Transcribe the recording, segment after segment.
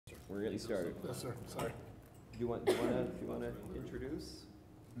We're getting started. Yes, sir. Sorry. Do you want to introduce?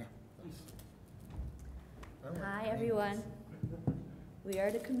 No. Hi, everyone. We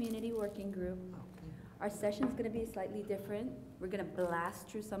are the Community Working Group. Our session is going to be slightly different. We're going to blast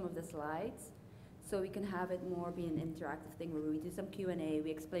through some of the slides so we can have it more be an interactive thing where we do some Q&A, we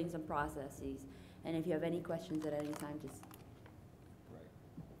explain some processes, and if you have any questions at any time, just... Right.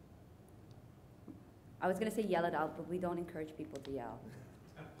 I was going to say yell it out, but we don't encourage people to yell.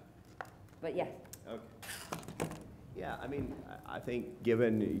 But yeah. Okay. Yeah, I mean, I think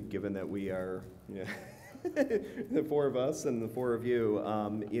given that we are, you know, the four of us and the four of you,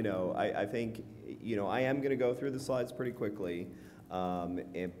 you know, I think, you know, I am going to go through the slides pretty quickly,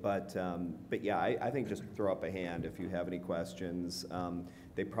 but yeah, I think just throw up a hand if you have any questions.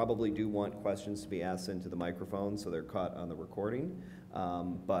 They probably do want questions to be asked into the microphone, so they're caught on the recording.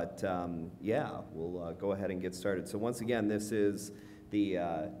 Yeah, we'll go ahead and get started. So once again, this is the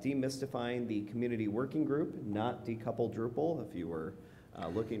demystifying the community working group, not decouple Drupal. If you were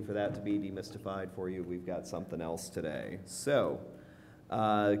looking for that to be demystified for you, we've got something else today. So,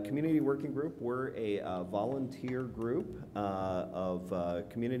 community working group, we're a volunteer group of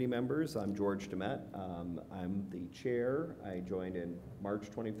community members. I'm George Demet. I'm the chair. I joined in March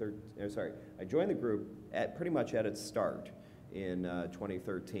 2013. I joined the group pretty much at its start in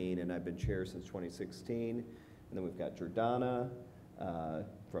 2013, and I've been chair since 2016. And then we've got Jordana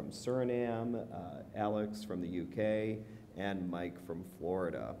from Suriname, Alex from the UK, and Mike from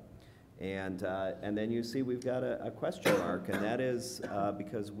Florida. And then you see we've got a question mark, and that is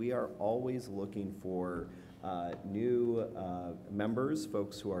because we are always looking for new members,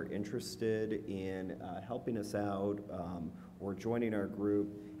 folks who are interested in helping us out or joining our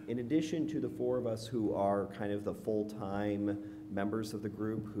group, in addition to the four of us who are kind of the full-time members of the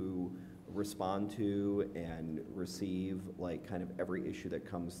group who respond to and receive like kind of every issue that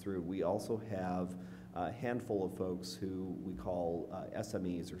comes through. We also have a handful of folks who we call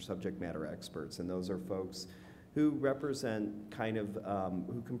SMEs, or subject matter experts, and those are folks who represent kind of,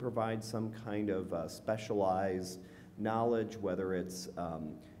 who can provide some kind of specialized knowledge, whether it's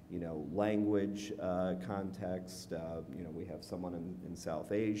you know, language context. You know, we have someone in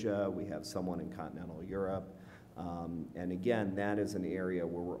South Asia, we have someone in continental Europe. And again, that is an area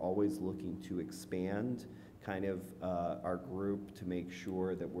where we're always looking to expand kind of our group to make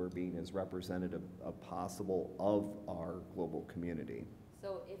sure that we're being as representative as possible of our global community.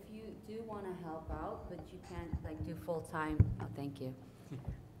 So if you do want to help out, but you can't like do full-time, oh, thank you.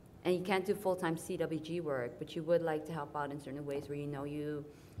 And you can't do full-time CWG work, but you would like to help out in certain ways where you know you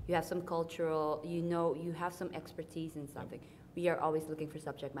have some cultural, you know you have some expertise in something. Yep. We are always looking for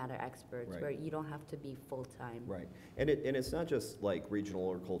subject matter experts, right, where you don't have to be full-time. Right, and it's not just like regional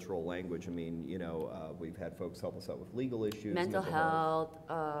or cultural language. I mean, you know, we've had folks help us out with legal issues. Mental health,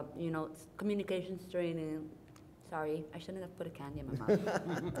 you know, communications training. Sorry, I shouldn't have put a candy in my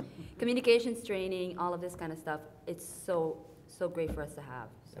mouth. Communications training, all of this kind of stuff. It's so great for us to have.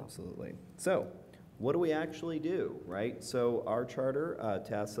 So. Absolutely. So, what do we actually do, right? So our charter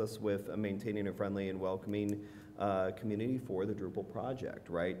tasks us with maintaining a friendly and welcoming community for the Drupal project,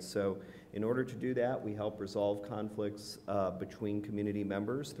 right? So in order to do that, we help resolve conflicts between community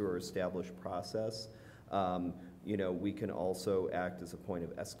members through our established process. You know, we can also act as a point of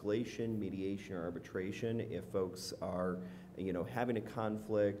escalation, mediation, or arbitration if folks are, you know, having a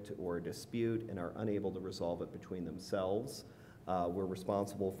conflict or a dispute and are unable to resolve it between themselves. We're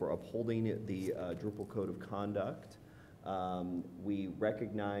responsible for upholding the Drupal Code of Conduct. We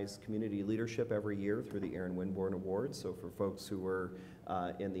recognize community leadership every year through the Aaron Winborn Awards. So for folks who were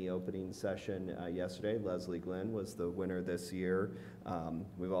in the opening session yesterday, Leslie Glenn was the winner this year.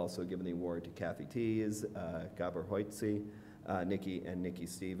 We've also given the award to Kathy Tees, Gabor Hoitzi, Nikki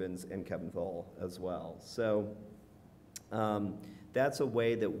Stevens, and Kevin Voll as well. So that's a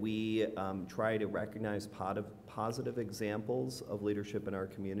way that we try to recognize positive examples of leadership in our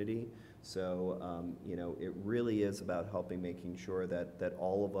community. So, you know, it really is about making sure that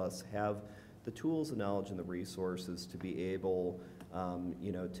all of us have the tools, the knowledge, and the resources to be able,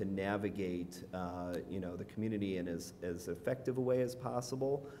 you know, to navigate, you know, the community in as effective a way as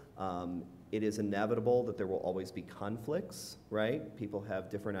possible. It is inevitable that there will always be conflicts, right? People have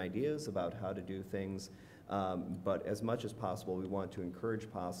different ideas about how to do things, but as much as possible, we want to encourage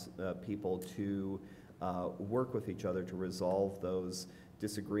people to work with each other to resolve those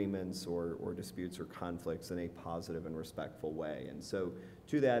disagreements or disputes or conflicts in a positive and respectful way. And so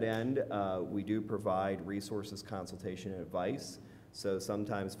to that end, we do provide resources, consultation, and advice. So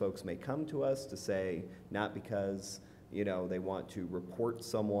sometimes folks may come to us to say, not because, you know, they want to report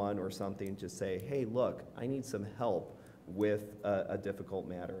someone or something, to say, hey, look, I need some help with a difficult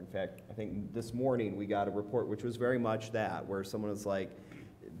matter. In fact, I think this morning we got a report which was very much that, where someone was like,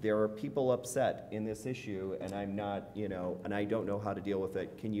 there are people upset in this issue, and I'm not, and I don't know how to deal with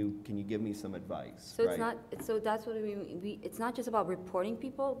it. Can you give me some advice? So right? it's not, so that's what it's not just about reporting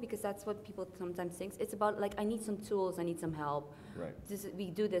people, because that's what people sometimes think. It's about like, I need some tools, I need some help. Right.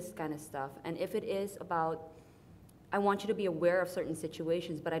 We do this kind of stuff. And if it is about, I want you to be aware of certain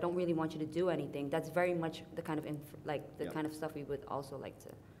situations, but I don't really want you to do anything, that's very much the kind of, kind of stuff we would also like to.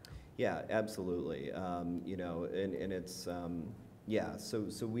 Yeah, absolutely. And it's, yeah, so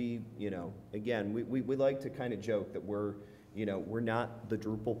we, again, we like to kind of joke that we're not the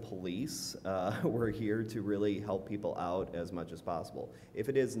Drupal police. We're here to really help people out as much as possible. If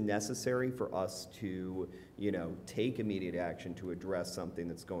it is necessary for us to, take immediate action to address something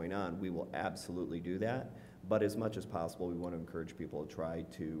that's going on, we will absolutely do that. But as much as possible, we want to encourage people to try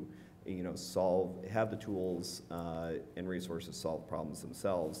to, have the tools and resources solve problems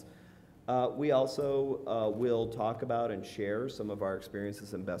themselves. We also will talk about and share some of our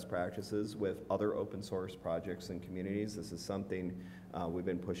experiences and best practices with other open source projects and communities. This is something we've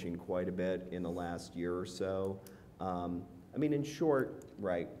been pushing quite a bit in the last year or so. In short,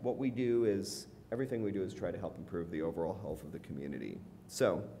 right, what we do is, everything we do is try to help improve the overall health of the community.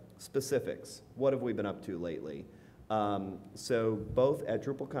 So, specifics, what have we been up to lately? So both at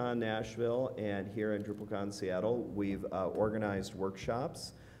DrupalCon Nashville and here in DrupalCon Seattle, we've organized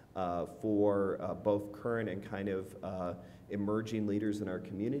workshops for both current and kind of emerging leaders in our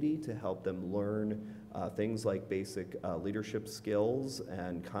community to help them learn things like basic leadership skills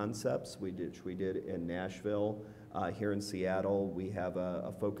and concepts, which we did in Nashville. Here in Seattle, we have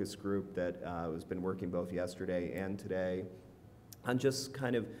a focus group that has been working both yesterday and today on just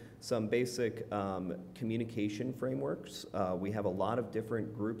kind of some basic communication frameworks. We have a lot of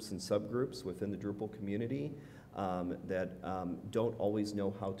different groups and subgroups within the Drupal community that don't always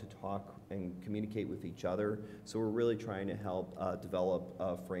know how to talk and communicate with each other. So we're really trying to help develop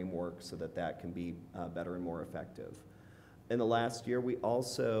a framework so that that can be better and more effective. In the last year, we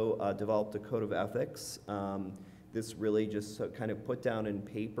also developed a code of ethics. This really just kind of put down in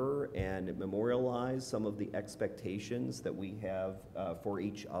paper and memorialize some of the expectations that we have for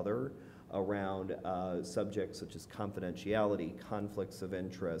each other around subjects such as confidentiality, conflicts of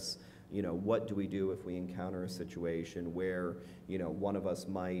interest. What do we do if we encounter a situation where, one of us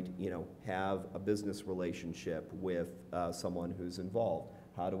might, have a business relationship with someone who's involved?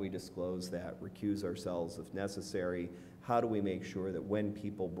 How do we disclose that, recuse ourselves if necessary? How do we make sure that when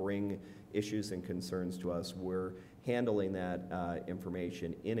people bring issues and concerns to us, we're handling that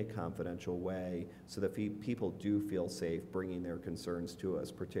information in a confidential way so that people do feel safe bringing their concerns to us,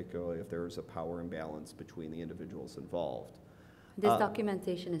 particularly if there's a power imbalance between the individuals involved. This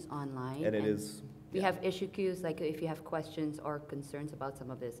documentation is online. And it is. We have issue queues, like if you have questions or concerns about some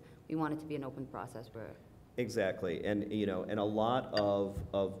of this, we want it to be an open process where. Exactly, and and a lot of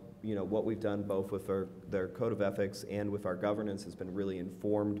what we've done both with their code of ethics and with our governance has been really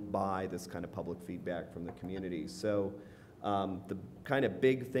informed by this kind of public feedback from the community. So the kind of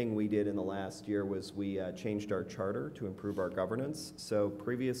big thing we did in the last year was we changed our charter to improve our governance. So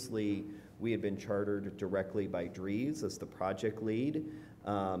previously we had been chartered directly by Dries as the project lead.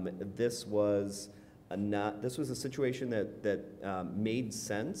 This was a situation that made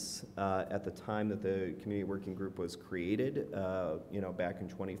sense at the time that the Community Working Group was created, back in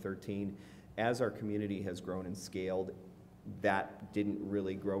 2013. As our community has grown and scaled, that didn't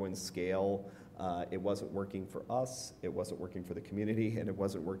really grow and scale. It wasn't working for us, it wasn't working for the community, and it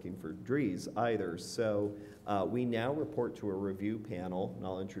wasn't working for Dries either. So we now report to a review panel, and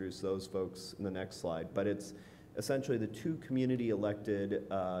I'll introduce those folks in the next slide, but it's essentially the two community elected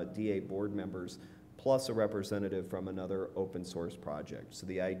DA board members plus a representative from another open source project. So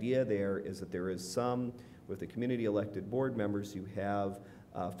the idea there is that there is with the community elected board members, you have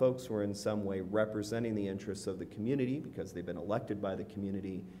folks who are in some way representing the interests of the community because they've been elected by the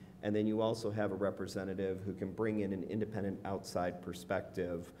community, and then you also have a representative who can bring in an independent outside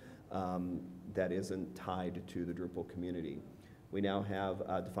perspective that isn't tied to the Drupal community. We now have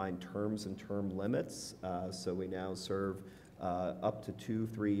defined terms and term limits, so we now serve up to 2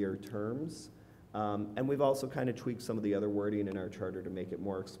 3-year terms. And we've also kind of tweaked some of the other wording in our charter to make it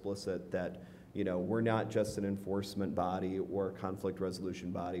more explicit that, we're not just an enforcement body or a conflict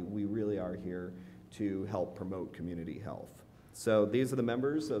resolution body. We really are here to help promote community health. So these are the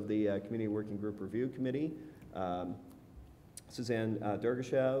members of the Community Working Group Review Committee. Suzanne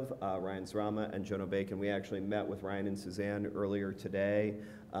Dergashev, Ryan Zrama, and Jono Bacon. We actually met with Ryan and Suzanne earlier today.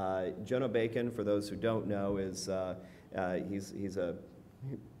 Jono Bacon, for those who don't know, is he's a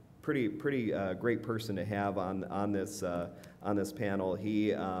pretty great person to have on this panel.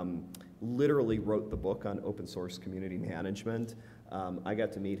 He literally wrote the book on open source community management. I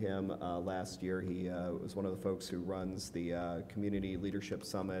got to meet him last year. He was one of the folks who runs the Community Leadership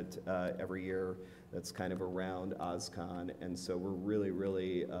Summit every year. That's kind of around OSCON, and so we're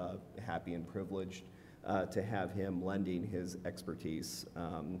really happy and privileged to have him lending his expertise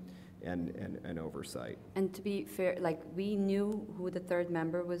and oversight. And to be fair, like, we knew who the third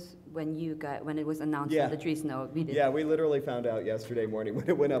member was when it was announced Yeah. on the Trees Note. We did. Yeah, we literally found out yesterday morning when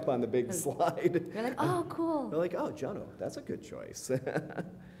it went up on the big slide. We're like, oh, cool. We're like, oh, Jono, that's a good choice.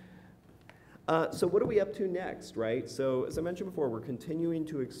 So what are we up to next, right? So as I mentioned before, we're continuing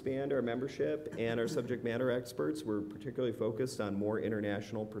to expand our membership and our subject matter experts. We're particularly focused on more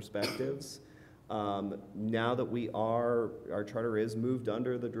international perspectives. Now that our charter is moved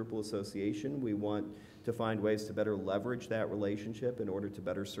under the Drupal Association, we want to find ways to better leverage that relationship in order to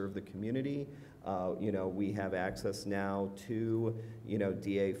better serve the community. We have access now to,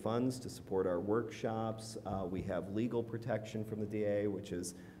 DA funds to support our workshops. We have legal protection from the DA, which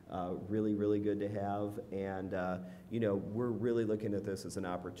is really good to have. And, we're really looking at this as an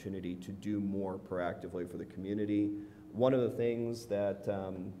opportunity to do more proactively for the community. One of the things that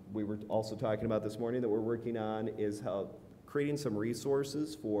we were also talking about this morning that we're working on is creating some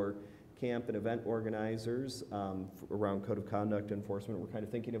resources for camp and event organizers around code of conduct enforcement. We're kind of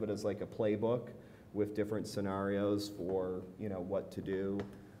thinking of it as like a playbook with different scenarios for what to do.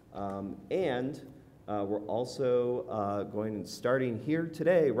 We're also starting here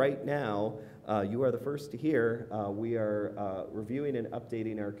today, right now, you are the first to hear, we are reviewing and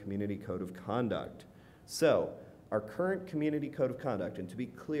updating our community code of conduct. So, our current community code of conduct, and to be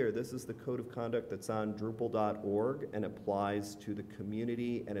clear, this is the code of conduct that's on Drupal.org and applies to the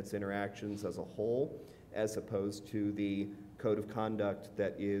community and its interactions as a whole, as opposed to the code of conduct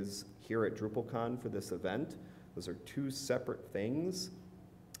that is here at DrupalCon for this event. Those are two separate things.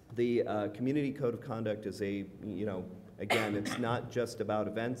 The community code of conduct is again, it's not just about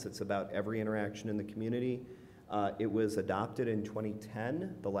events, it's about every interaction in the community. It was adopted in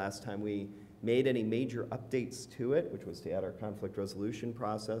 2010, the last time we made any major updates to it, which was to add our conflict resolution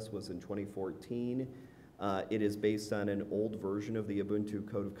process, was in 2014. It is based on an old version of the Ubuntu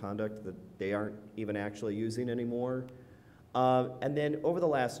Code of Conduct that they aren't even actually using anymore. And then over the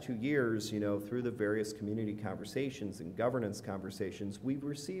last 2 years, through the various community conversations and governance conversations, we've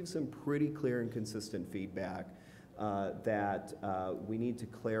received some pretty clear and consistent feedback that we need to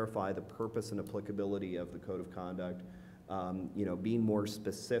clarify the purpose and applicability of the Code of Conduct. Being more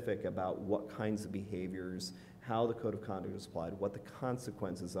specific about what kinds of behaviors, how the Code of Conduct is applied, what the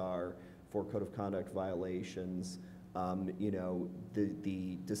consequences are for Code of Conduct violations,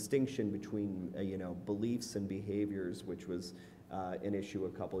 the distinction between, beliefs and behaviors, which was an issue a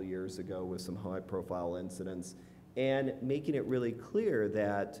couple of years ago with some high-profile incidents, and making it really clear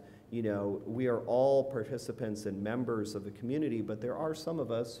that, we are all participants and members of the community, but there are some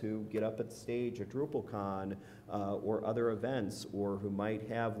of us who get up at the stage at DrupalCon or other events, or who might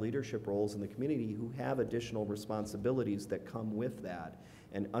have leadership roles in the community who have additional responsibilities that come with that,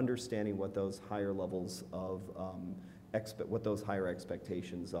 and understanding what those higher levels of, what those higher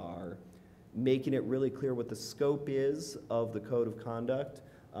expectations are. Making it really clear what the scope is of the Code of Conduct,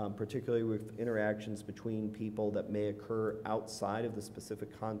 particularly with interactions between people that may occur outside of the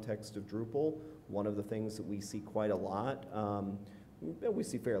specific context of Drupal. One of the things that we see quite a lot, we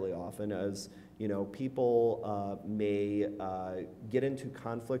see fairly often, as people may get into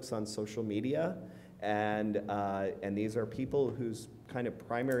conflicts on social media, and these are people whose kind of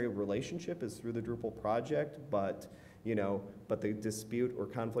primary relationship is through the Drupal project, but the dispute or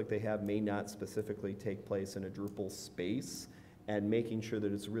conflict they have may not specifically take place in a Drupal space, and making sure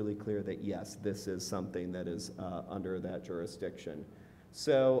that it's really clear that, yes, this is something that is under that jurisdiction.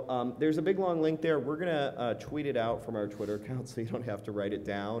 So there's a big long link there. We're gonna tweet it out from our Twitter account so you don't have to write it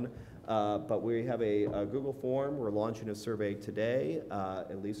down. But we have a Google form. We're launching a survey today,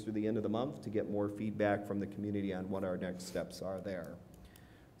 at least through the end of the month, to get more feedback from the community on what our next steps are there.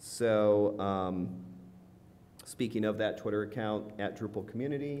 So speaking of that Twitter account, at Drupal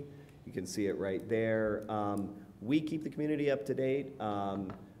Community, you can see it right there. We keep the community up to date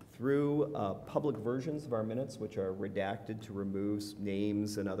through public versions of our minutes, which are redacted to remove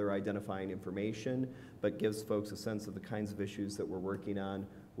names and other identifying information, but gives folks a sense of the kinds of issues that we're working on.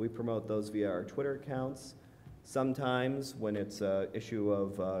 We promote those via our Twitter accounts. Sometimes when it's an issue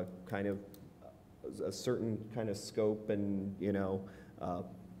of kind of a certain kind of scope and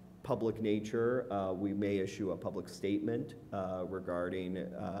public nature, we may issue a public statement regarding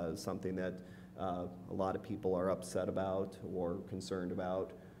something that a lot of people are upset about or concerned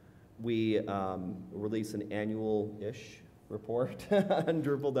about. We release an annual-ish report on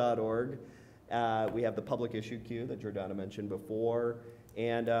Drupal.org. We have the public issue queue that Jordana mentioned before,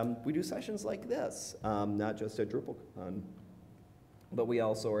 and we do sessions like this, not just at DrupalCon, but we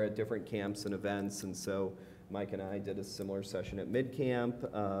also are at different camps and events, and so Mike and I did a similar session at MidCamp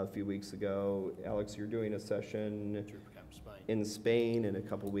a few weeks ago. Alex, you're doing a session in Spain in a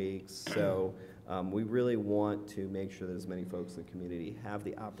couple weeks, so we really want to make sure that as many folks in the community have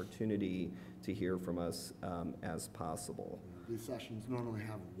the opportunity to hear from us as possible. These sessions normally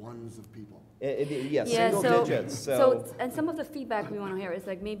have ones of people. Yeah, single digits. And some of the feedback we want to hear is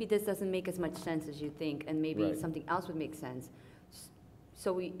like, maybe this doesn't make as much sense as you think, and maybe Right. something else would make sense.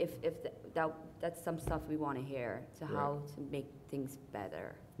 So that's some stuff we want to hear, to how to make things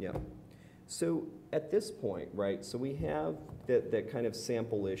better. Yeah. So at this point, right, so we have that kind of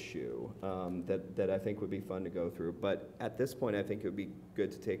sample issue that I think would be fun to go through. But at this point, I think it would be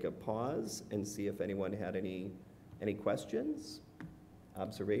good to take a pause and see if anyone had any questions,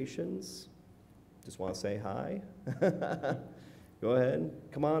 observations. Just want to say hi. Go ahead.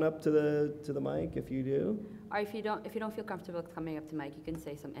 Come on up to the mic if you do. Or if you don't feel comfortable coming up to Mike, you can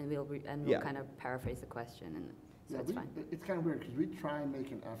say some, and we'll kind of paraphrase the question, and so it's fine. It's kind of weird because we try and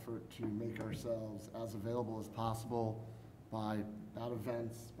make an effort to make ourselves as available as possible by at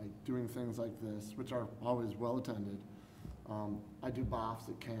events, by doing things like this, which are always well attended. I do BOFs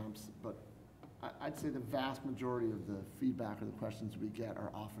at camps, but I'd say the vast majority of the feedback or the questions we get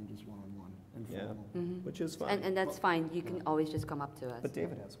are often just one-on-one, informal. Yeah, which is fine. And that's fine. You can always just come up to us. But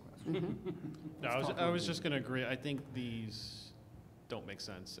David has a question. No, I was just going to agree. I think these don't make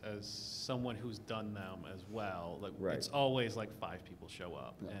sense. As someone who's done them as well, like Right. it's always like 5 people show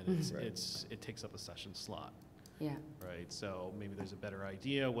up, Yeah. and Right. it takes up a session slot, Yeah. right? So maybe there's a better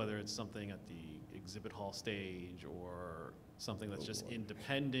idea, whether it's something at the exhibit hall stage or something that's just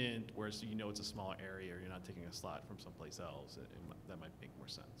independent, where you know it's a small area, or you're not taking a slot from someplace else. That might make more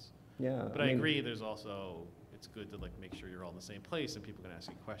sense. Yeah. But I agree. There's also, it's good to like make sure you're all in the same place and people can ask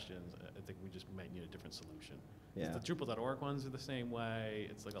you questions. I think we just might need a different solution. Yeah. The Drupal.org ones are the same way.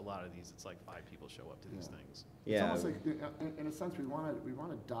 It's like a lot of these, it's like 5 people show up to these Yeah. things. It's Yeah. almost like, in a sense, we want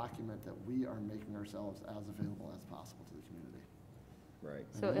to document that we are making ourselves as available as possible to the community. Right.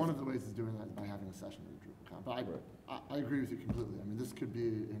 And So one of the ways of doing that is by having a session at DrupalCon. But I agree with you completely. I mean, this could be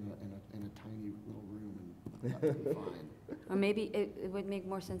in a tiny little room, and that would be fine. Or maybe it would make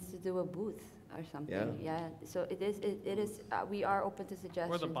more sense to do a booth or something. Yeah. So it is, we are open to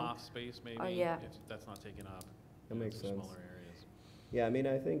suggestions. Or the BOF space, maybe, Oh, yeah. if that's not taken up. That makes for sense. Smaller areas. Yeah, I mean,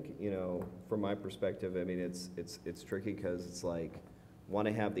 I think, from my perspective, I mean, it's tricky because it's like, want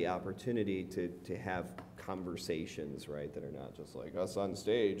to have the opportunity to have conversations, right, that are not just like us on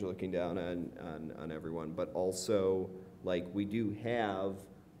stage looking down on everyone, but also, like, we do have,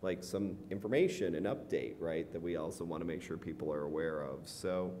 like, some information and update, right, that we also want to make sure people are aware of.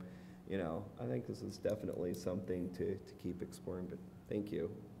 So, I think this is definitely something to keep exploring, but thank you.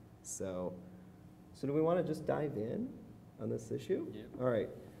 So do we want to just dive in on this issue? Yeah. All right.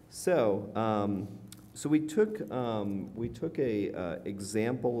 So we took a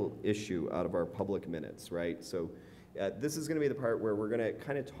example issue out of our public minutes, right? So this is going to be the part where we're going to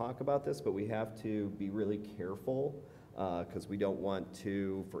kind of talk about this, but we have to be really careful because we don't want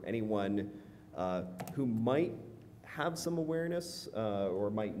to, for anyone who might have some awareness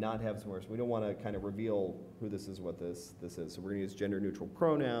or might not have some awareness, we don't want to kind of reveal who this is, what this is. So we're going to use gender-neutral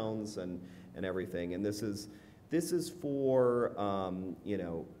pronouns and everything, and this is for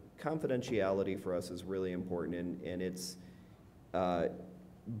confidentiality for us is really important, and it's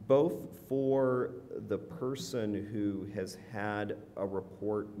both for the person who has had a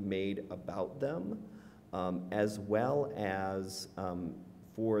report made about them, as well as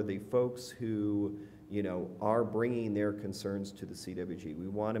for the folks who are bringing their concerns to the CWG. We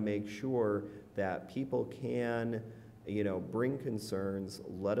want to make sure that people can bring concerns,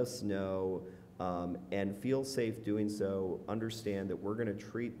 let us know, and feel safe doing so, understand that we're going to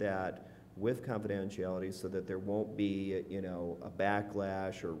treat that with confidentiality so that there won't be, a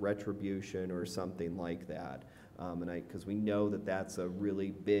backlash or retribution or something like that. Because we know that that's a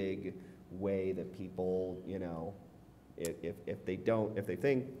really big way that people, if they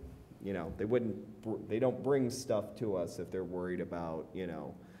think, they don't bring stuff to us if they're worried about,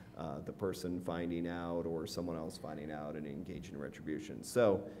 the person finding out or someone else finding out and engaging in retribution.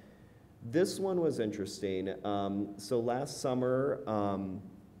 So this one was interesting. So last summer,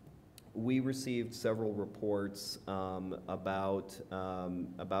 we received several reports about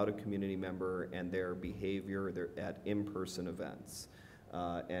a community member and their behavior at in-person events,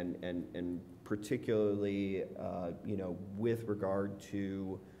 and particularly, with regard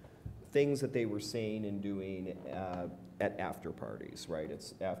to things that they were saying and doing at after parties, right?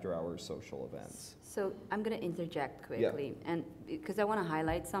 It's after hours social events. So I'm going to interject quickly, and because I want to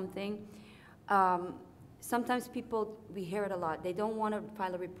highlight something. Sometimes people, we hear it a lot, they don't want to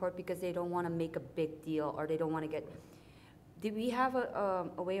file a report because they don't want to make a big deal, or they don't want to get. Do we have a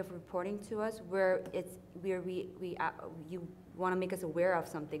way of reporting to us where it's where you want to make us aware of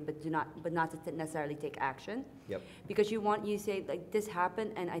something, but not to necessarily take action? Yep. Because you say like this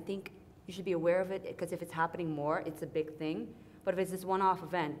happened, and I think you should be aware of it, because if it's happening more, it's a big thing. But if it's this one-off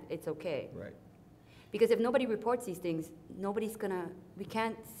event, it's okay. Right. Because if nobody reports these things, we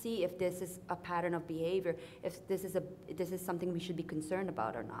can't see if this is a pattern of behavior, if this is something we should be concerned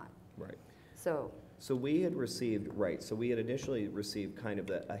about or not. Right. So we had received, so we had initially received kind of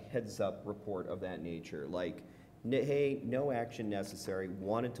a heads-up report of that nature, like, hey, no action necessary,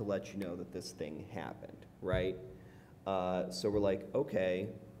 wanted to let you know that this thing happened, right? So we're like, okay,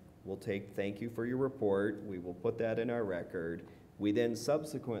 thank you for your report, we will put that in our record. We then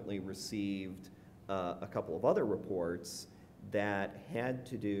subsequently received a couple of other reports that had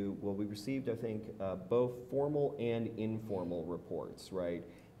to do, we received, I think, both formal and informal reports, right?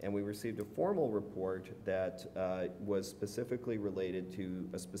 And we received a formal report that was specifically related to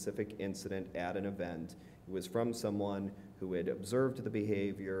a specific incident at an event. It was from someone who had observed the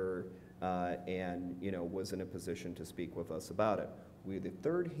behavior and, was in a position to speak with us about it. The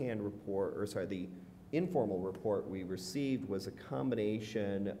the informal report we received was a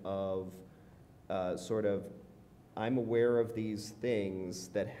combination of I'm aware of these things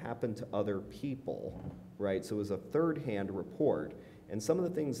that happen to other people, right? So it was a third-hand report. And some of the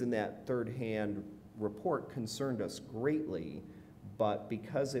things in that third-hand report concerned us greatly, but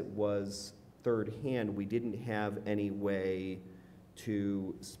because it was third-hand, we didn't have any way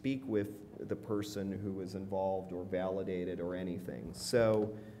to speak with the person who was involved or validated or anything.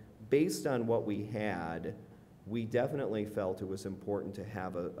 So based on what we had, we definitely felt it was important to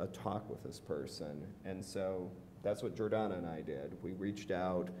have a talk with this person. And so that's what Jordana and I did. We reached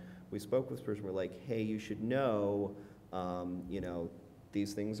out, we spoke with this person, we're like, hey, you should know,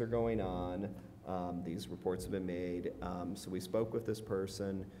 these things are going on, these reports have been made. So we spoke with this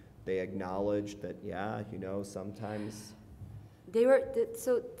person, they acknowledged that, yeah, sometimes.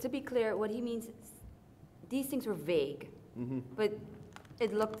 So to be clear, what he means, these things were vague, but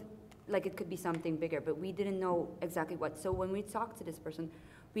it looked like it could be something bigger, but we didn't know exactly what. So when we talked to this person,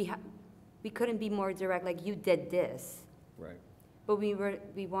 we couldn't be more direct, like, you did this. Right. But we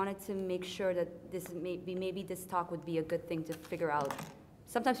wanted to make sure that maybe this talk would be a good thing to figure out.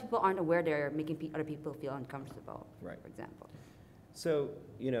 Sometimes people aren't aware they're making other people feel uncomfortable, right, for example. So,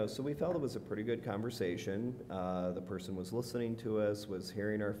 so we felt it was a pretty good conversation. The person was listening to us, was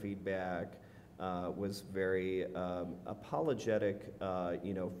hearing our feedback, was very apologetic,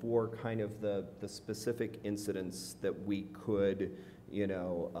 for kind of the specific incidents that we could,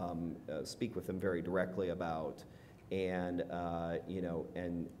 speak with them very directly about, and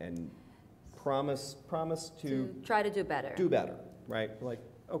and promise to try to do better. Do better, right? Like,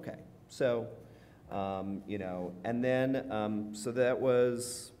 okay, so. And then, so that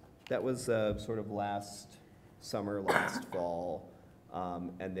was sort of last summer, last fall,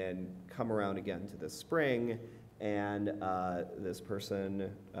 and then come around again to this spring, and this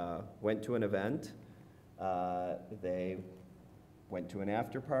person went to an event. They went to an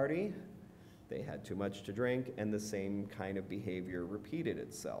after party. They had too much to drink, and the same kind of behavior repeated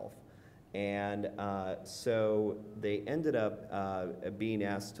itself. And so they ended up being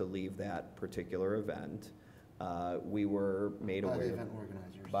asked to leave that particular event. We were made aware. By the event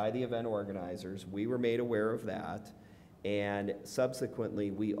organizers. By the event organizers. We were made aware of that. And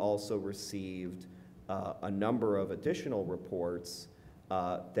subsequently, we also received a number of additional reports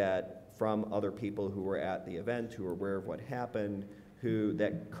from other people who were at the event, who were aware of what happened,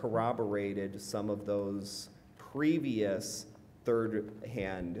 that corroborated some of those previous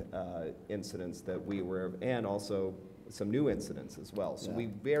third-hand incidents that we were, and also some new incidents as well. So we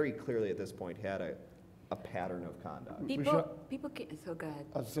very clearly at this point had a pattern of conduct. People can, so go ahead.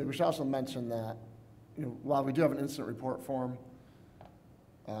 I was say, we should also mention that, while we do have an incident report form,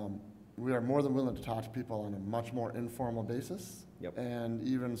 we are more than willing to talk to people on a much more informal basis. Yep. And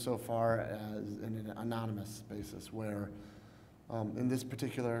even so far as in an anonymous basis, where in this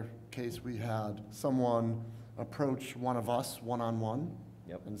particular case, we had someone approach one of us one-on-one.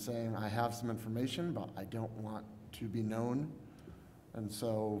 Yep. And saying, I have some information, but I don't want to be known. And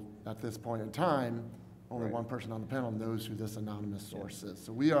so at this point in time, only Right. one person on the panel knows who this anonymous source is.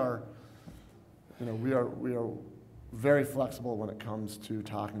 So we are, we are very flexible when it comes to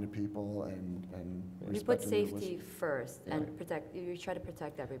talking to people and We put respecting their safety wishes. first and Right. protect, you try to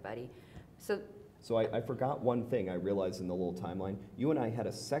protect everybody. So, So I forgot one thing I realized in the little timeline. You and I had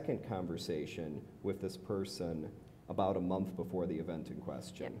a second conversation with this person about a month before the event in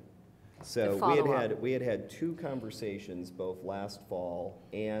question. So follow up. we had two conversations, both last fall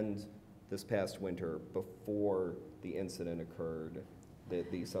and this past winter, before the incident occurred,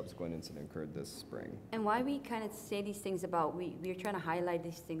 the subsequent incident occurred this spring. and why we kind of say these things about, we're trying to highlight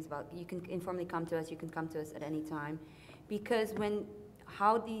these things about, you can informally come to us, you can come to us at any time. Because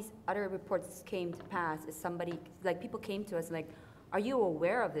how these other reports came to pass is somebody, like people came to us like, are you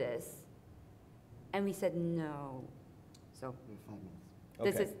aware of this? And we said, no. So We have 5 minutes.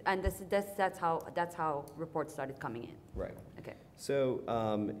 this Okay. is, and that's how reports started coming in. Right. Okay. So,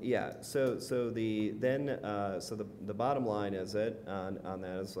 the bottom line is on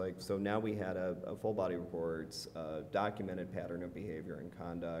that is like, so now we had a full body reports, documented pattern of behavior and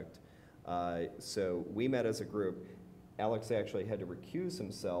conduct. So we met as a group. Alex actually had to recuse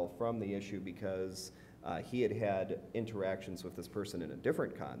himself from the issue because he had interactions with this person in a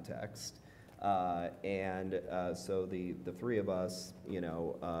different context. So the three of us,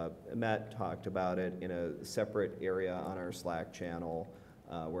 met, talked about it in a separate area on our Slack channel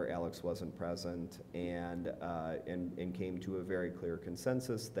where Alex wasn't present, and came to a very clear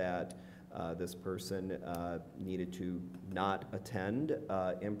consensus that this person needed to not attend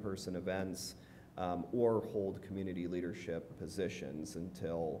in-person events or hold community leadership positions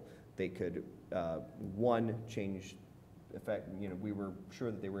until they could, one, change. In fact, we were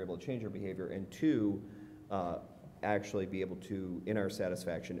sure that they were able to change their behavior, and two, actually be able to, in our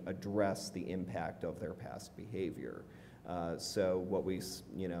satisfaction, address the impact of their past behavior. So what we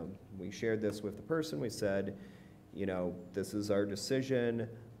shared this with the person. We said, this is our decision.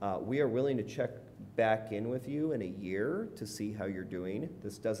 We are willing to check back in with you in a year to see how you're doing.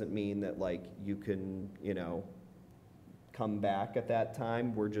 This doesn't mean that you can, come back at that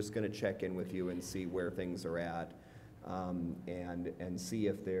time. We're just going to check in with you and see where things are at. And see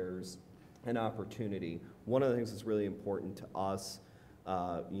if there's an opportunity. One of the things that's really important to us,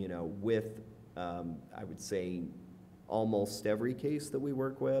 with, I would say, almost every case that we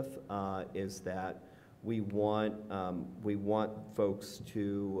work with, is that we want folks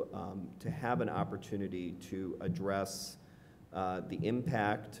to have an opportunity to address the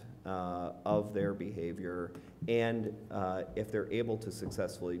impact of their behavior, and if they're able to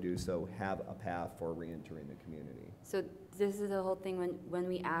successfully do so, have a path for reentering the community. So this is the whole thing when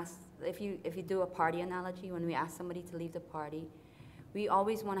we ask, if you do a party analogy, when we ask somebody to leave the party, we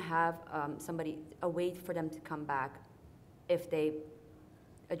always want to have a way for them to come back if they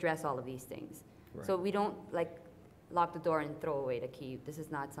address all of these things. Right. So we don't lock the door and throw away the key. This is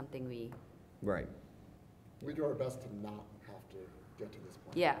not something we, Right. We do our best to not have to get to this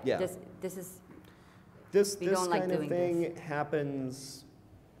point. yeah. Yeah. This is, This We don't like kind of doing thing happens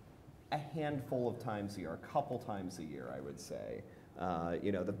a handful of times a year, a couple times a year, I would say.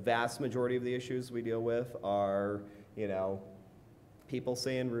 The vast majority of the issues we deal with are, people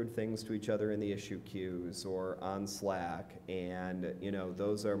saying rude things to each other in the issue queues or on Slack, and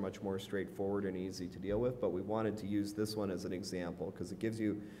those are much more straightforward and easy to deal with. But we wanted to use this one as an example because it gives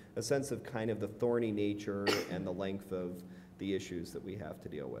you a sense of kind of the thorny nature and the length of the issues that we have to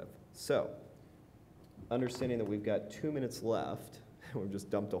deal with. So, understanding that we've got 2 minutes left, we've just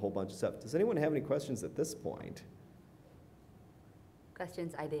dumped a whole bunch of stuff. Does anyone have any questions at this point?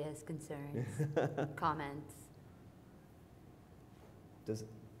 questions, ideas, concerns, comments. Does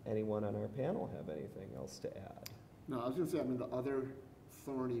anyone on our panel have anything else to add? No, I was gonna say, the other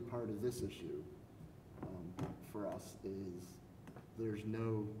thorny part of this issue, for us is we're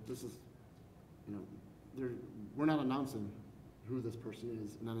not announcing who this person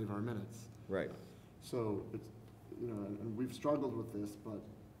is in any of our minutes. Right. So it's, and we've struggled with this, but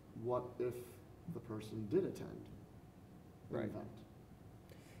what if the person did attend the Right. event?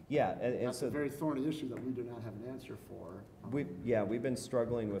 Yeah, and That's so a very thorny issue that we do not have an answer for. we've been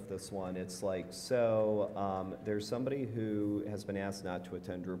struggling with this one. It's there's somebody who has been asked not to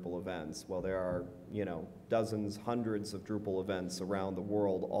attend Drupal events. Well, there are, dozens, hundreds of Drupal events around the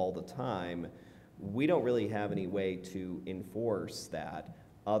world all the time. We don't really have any way to enforce that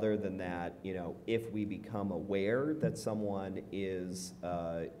other than that, if we become aware that someone is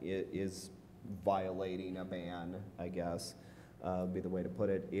violating a ban, I guess, be the way to put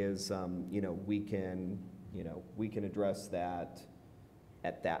it, is, we can address that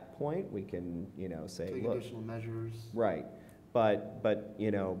at that point. We can, say, Take look. additional measures. Right. But, you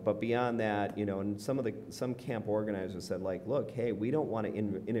know, but beyond that, you know, and some camp organizers said like, look, hey, we don't want to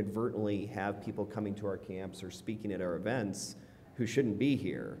inadvertently have people coming to our camps or speaking at our events who shouldn't be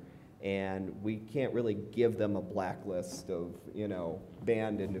here. And we can't really give them a blacklist of, you know,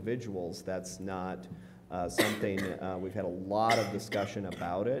 banned individuals. That's not something, we've had a lot of discussion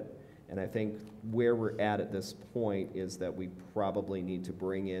about it. And I think where we're at this point is that we probably need to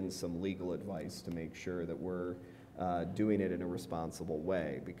bring in some legal advice to make sure that we're doing it in a responsible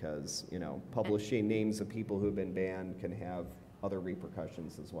way, because, you know, publishing names of people who've been banned can have other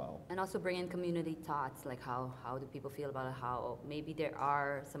repercussions as well. And also bring in community thoughts, like how do people feel about it, how maybe there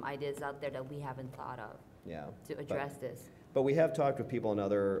are some ideas out there that we haven't thought of to address this. But we have talked with people in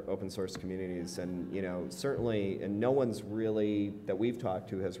other open source communities, and, you know, certainly, and no one's really, that we've talked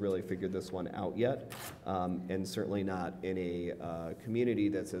to, has really figured this one out yet, and certainly not in a community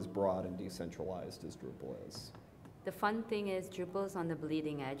that's as broad and decentralized as Drupal is. The fun thing is Drupal's on the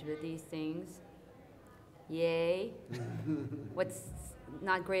bleeding edge with these things. Yay. What's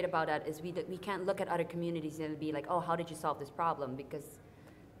not great about that is we can't look at other communities and be like, oh, how did you solve this problem? Because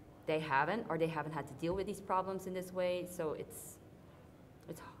they haven't, or they haven't had to deal with these problems in this way, so it's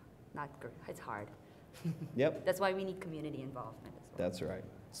not good. It's hard. Yep. That's why we need community involvement as well. That's right.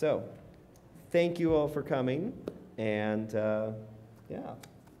 So, thank you all for coming, and yeah.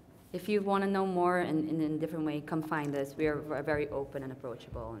 If you want to know more in a different way, come find us. We are very open and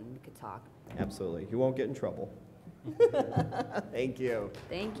approachable, and we could talk. Absolutely. You won't get in trouble. Thank you.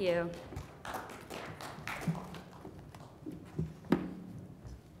 Thank you.